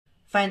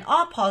Find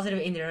all positive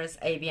integers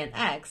a, b, and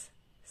x,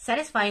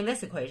 satisfying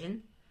this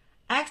equation,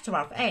 x to the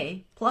power of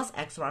a plus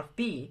x to the power of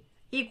b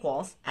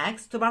equals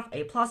x to the power of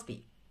a plus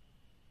b.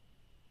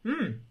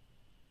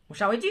 What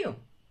shall we do?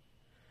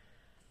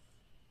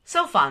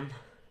 So fun.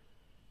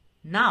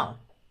 Now,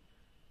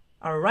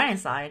 our right-hand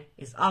side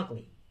is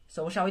ugly.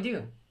 So what shall we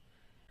do?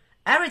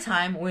 Every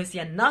time we see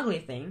an ugly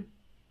thing,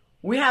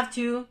 we have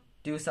to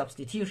do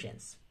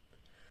substitutions.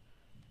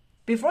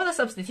 Before the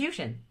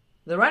substitution,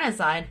 the right-hand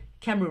side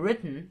can be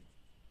written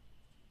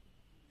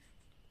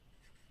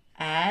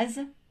as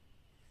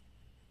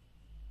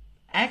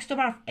x to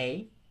the power of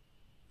a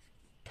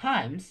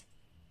times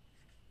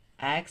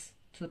x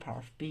to the power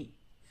of b.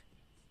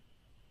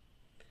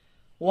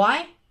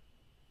 Why?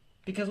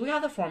 Because we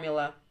have the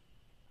formula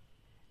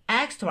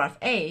x to the power of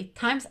a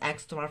times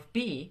x to the power of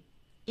b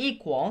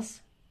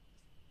equals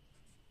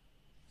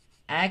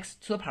x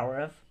to the power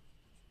of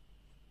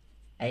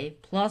a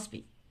plus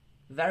b.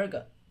 Very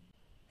good.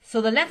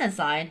 So the left-hand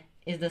side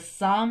is the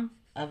sum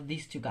of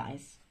these two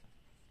guys.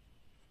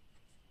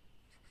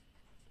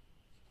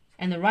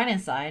 And the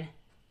right-hand side,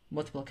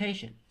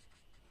 multiplication.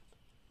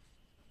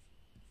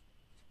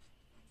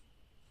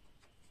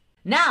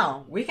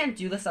 Now we can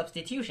do the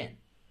substitution.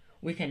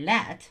 We can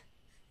let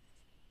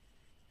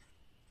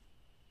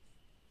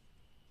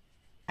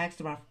x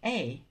to the power of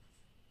a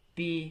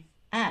be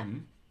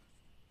m,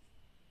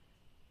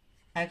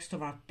 x to the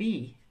power of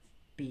b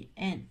be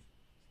n.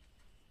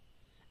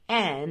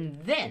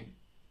 And then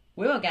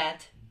we will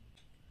get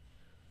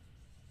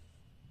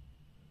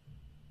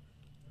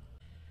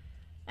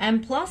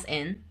m plus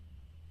n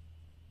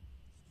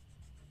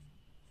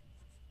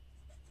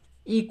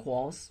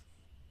equals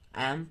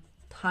m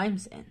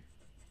times n.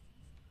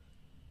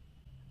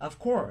 Of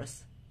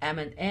course, m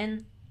and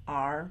n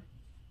are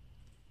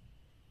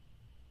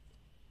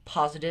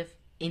positive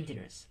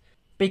integers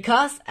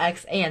because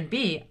x, a, and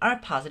b are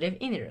positive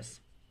integers.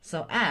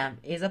 So m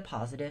is a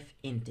positive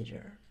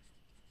integer.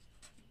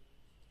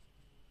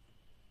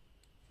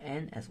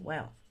 N as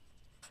well.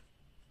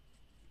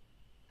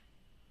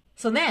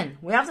 So then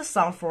we have to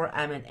solve for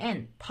m and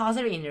n,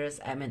 positive integers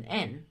m and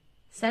n,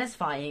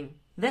 satisfying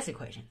this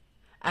equation.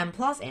 M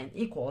plus n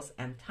equals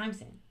m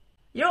times n.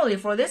 Usually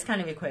for this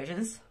kind of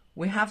equations,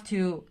 we have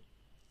to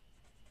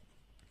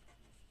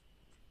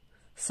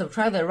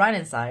subtract the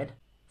right-hand side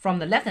from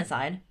the left-hand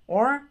side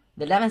or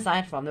the left-hand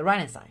side from the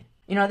right-hand side.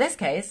 In this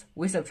case,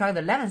 we subtract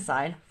the left-hand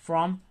side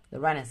from the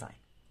right-hand side.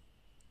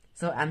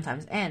 So m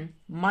times n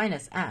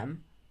minus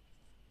m,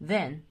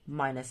 then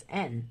minus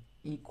n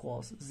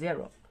equals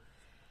 0.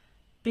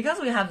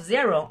 Because we have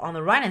 0 on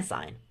the right-hand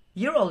side,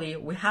 usually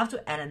we have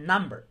to add a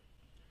number.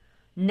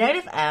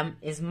 Negative m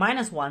is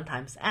minus 1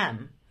 times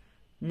m.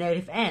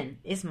 Negative n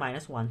is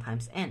minus 1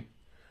 times n.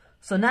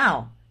 So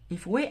now,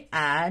 if we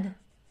add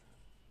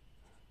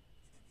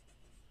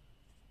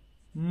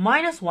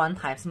minus 1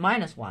 times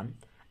minus 1,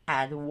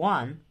 add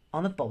 1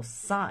 on the both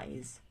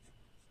sides,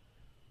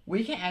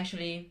 we can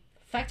actually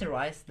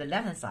factorize the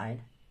left-hand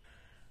side,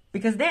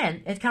 because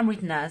then it can be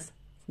written as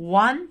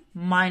 1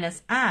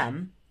 minus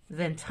m,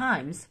 then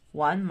times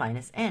 1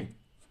 minus n.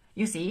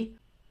 You see,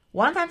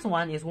 1 times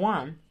 1 is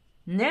 1,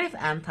 negative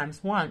m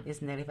times 1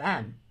 is negative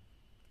m,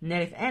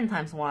 negative n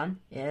times 1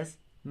 is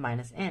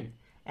minus n,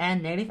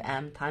 and negative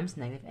m times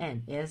negative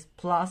n is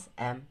plus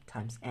m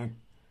times n.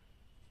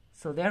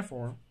 So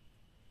therefore,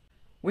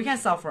 we can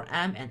solve for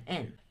m and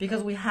n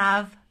because we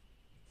have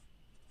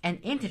an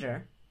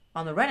integer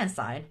on the right-hand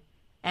side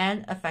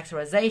and a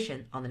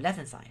factorization on the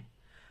left-hand side.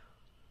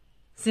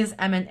 Since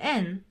m and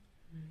n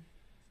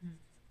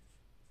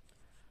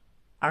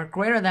are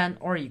greater than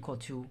or equal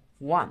to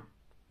 1,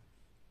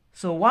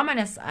 so 1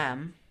 minus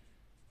m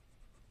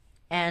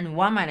and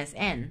 1 minus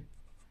n,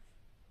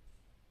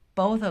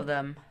 both of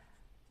them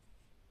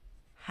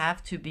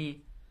have to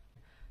be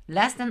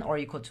less than or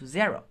equal to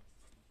 0.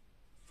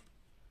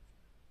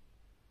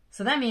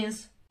 So that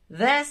means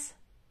this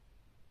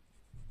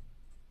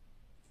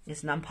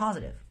is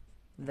non-positive,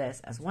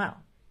 this as well.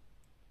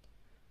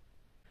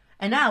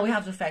 And now we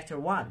have to factor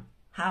 1.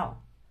 How?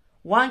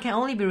 1 can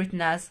only be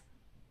written as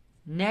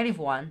negative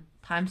 1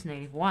 times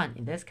negative 1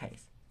 in this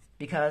case,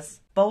 because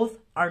both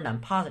are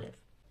non-positive.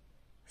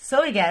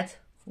 So we get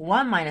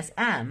 1 minus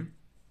m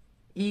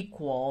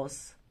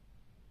equals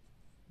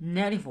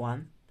negative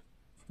 1,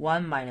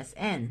 1 minus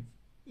n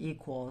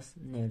equals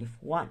negative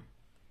 1.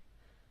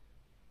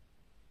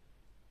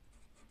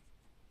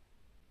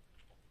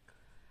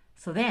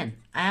 So then,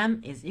 m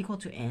is equal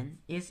to n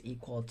is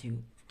equal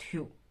to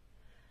 2.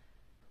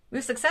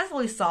 We've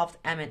successfully solved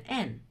m and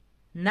n.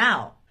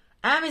 Now,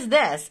 m is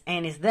this,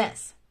 n is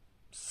this.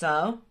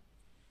 So,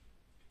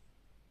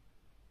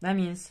 that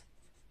means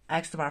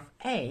x to the power of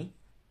a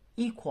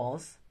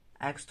equals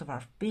x to the power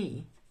of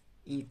b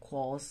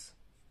equals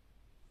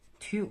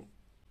 2.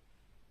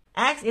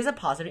 X is a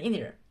positive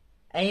integer,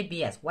 a,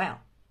 b as well.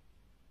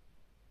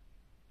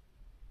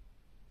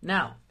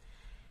 Now,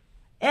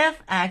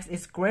 if x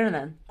is greater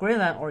than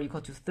or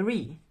equal to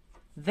 3,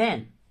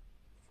 then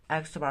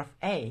x to the power of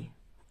a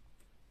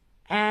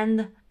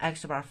and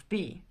x to the power of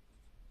b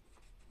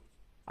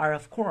are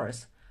of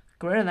course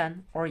greater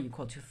than or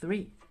equal to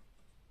 3.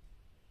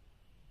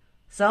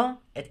 So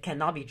it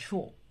cannot be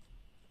true.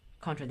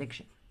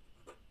 Contradiction.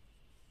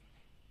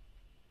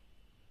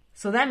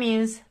 So that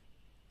means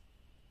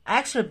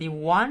x should be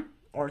 1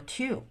 or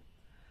 2.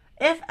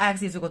 If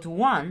x is equal to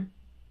 1,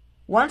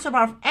 1 to the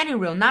power of any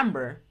real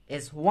number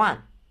is 1.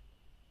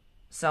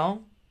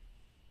 So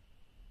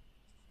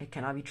it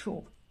cannot be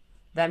true.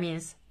 That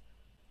means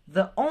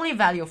the only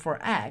value for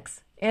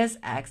x is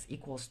x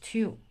equals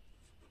 2.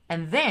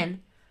 And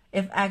then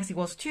if x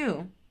equals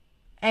 2,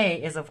 a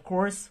is of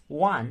course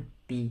 1,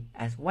 b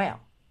as well.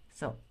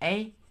 So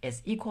a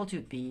is equal to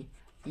b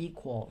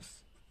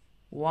equals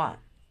 1.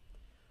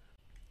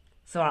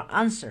 So our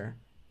answer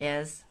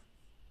is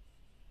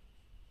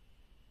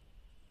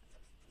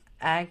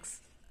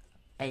x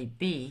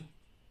AB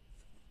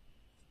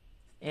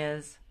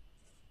is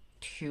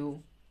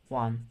 2,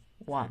 1,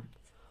 1.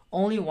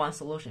 Only one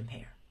solution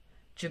pair.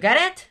 Did you get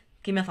it?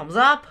 Give me a thumbs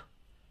up.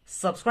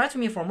 Subscribe to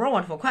me for more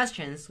wonderful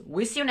questions.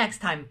 We'll see you next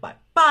time. Bye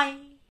bye.